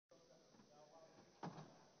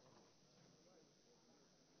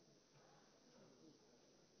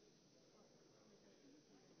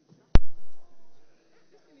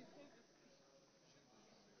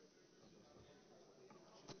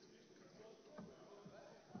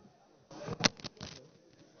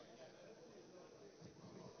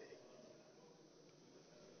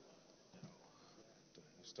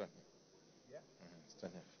Stand. Yeah.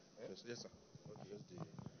 Stand here. Yeah. Yes, sir.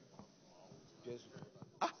 Just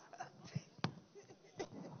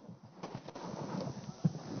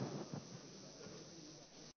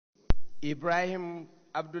Ibrahim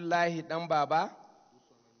Abdullahi Danbaba,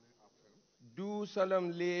 do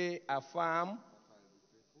solemnly affirm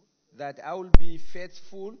that I will be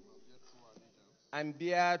faithful and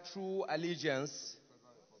bear true allegiance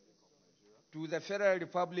to the Federal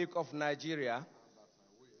Republic of Nigeria,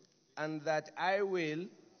 and that I will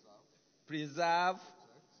preserve,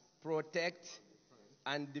 protect,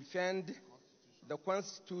 and defend the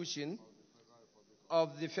Constitution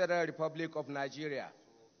of the Federal Republic of Nigeria.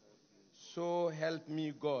 So help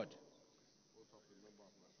me God.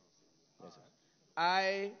 Yes, sir.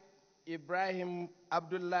 I, Ibrahim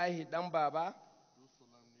Abdullahi Danbaba,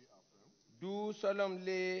 do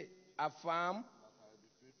solemnly affirm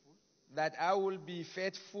that I will be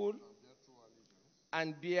faithful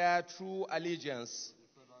and bear true allegiance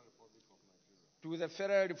to the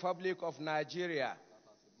Federal Republic of Nigeria,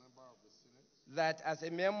 that as a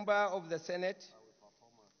member of the Senate,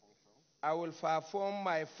 I will perform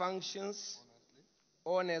my functions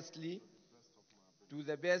honestly to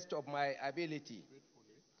the best of my ability,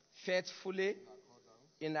 faithfully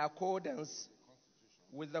in accordance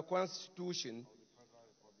with the Constitution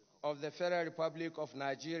of the Federal Republic of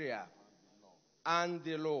Nigeria and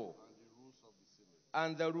the law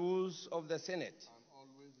and the rules of the Senate,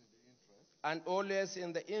 and always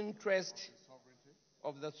in the interest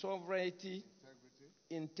of the sovereignty,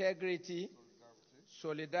 integrity,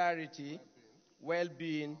 solidarity,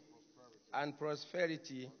 well-being, and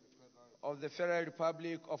prosperity of the Federal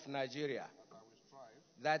Republic of Nigeria,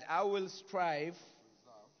 that I will strive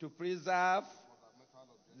to preserve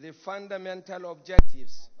the fundamental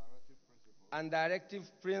objectives and directive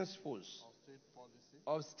principles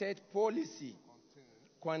of state policy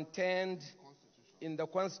contained in the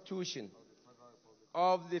Constitution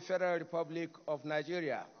of the Federal Republic of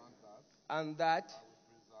Nigeria, and that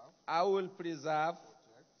I will preserve,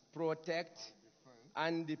 protect,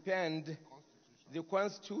 and defend the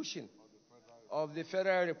Constitution of the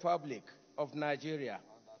Federal Republic of Nigeria,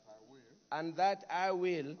 and that I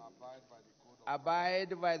will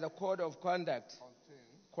abide by the Code of Conduct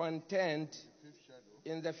contained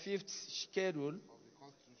in the fifth schedule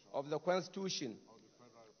of the Constitution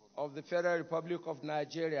of the Federal Republic of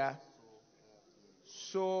Nigeria.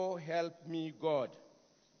 So help me God.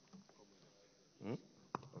 Hmm?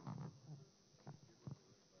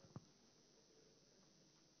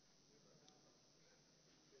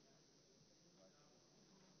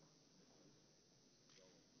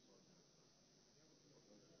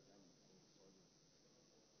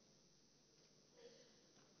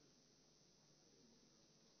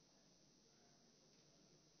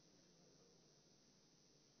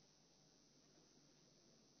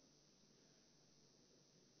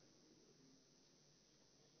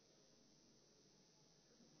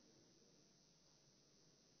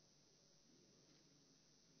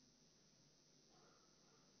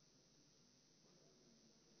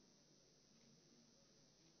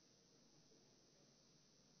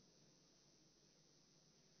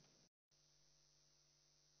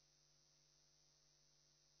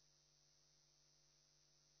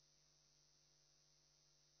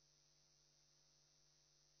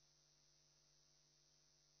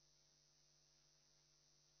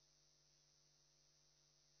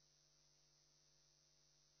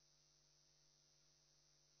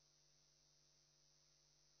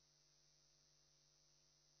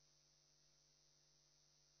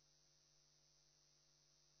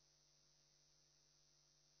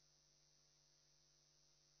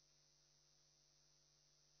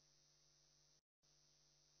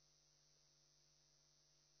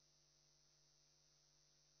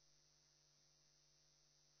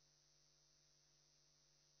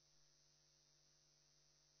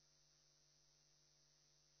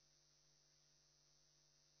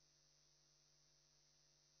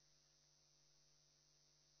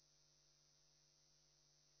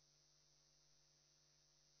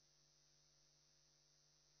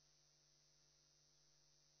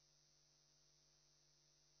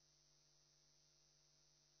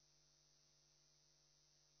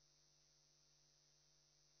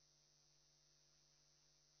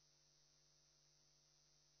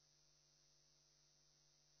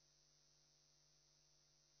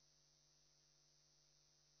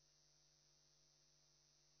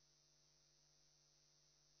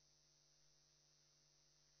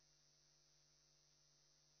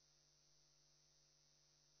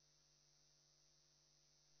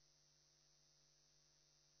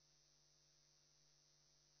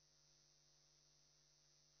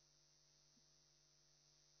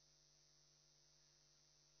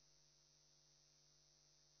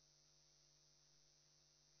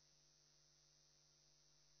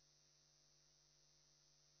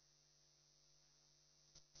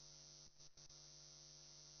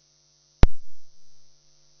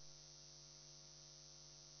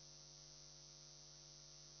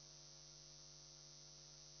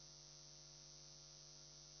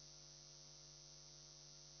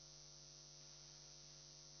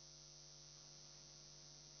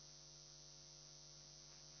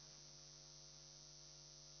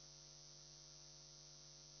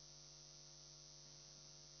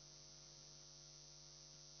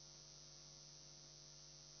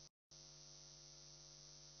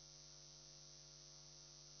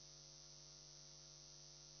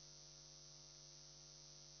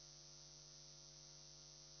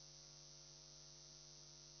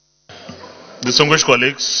 Distinguished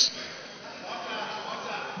colleagues,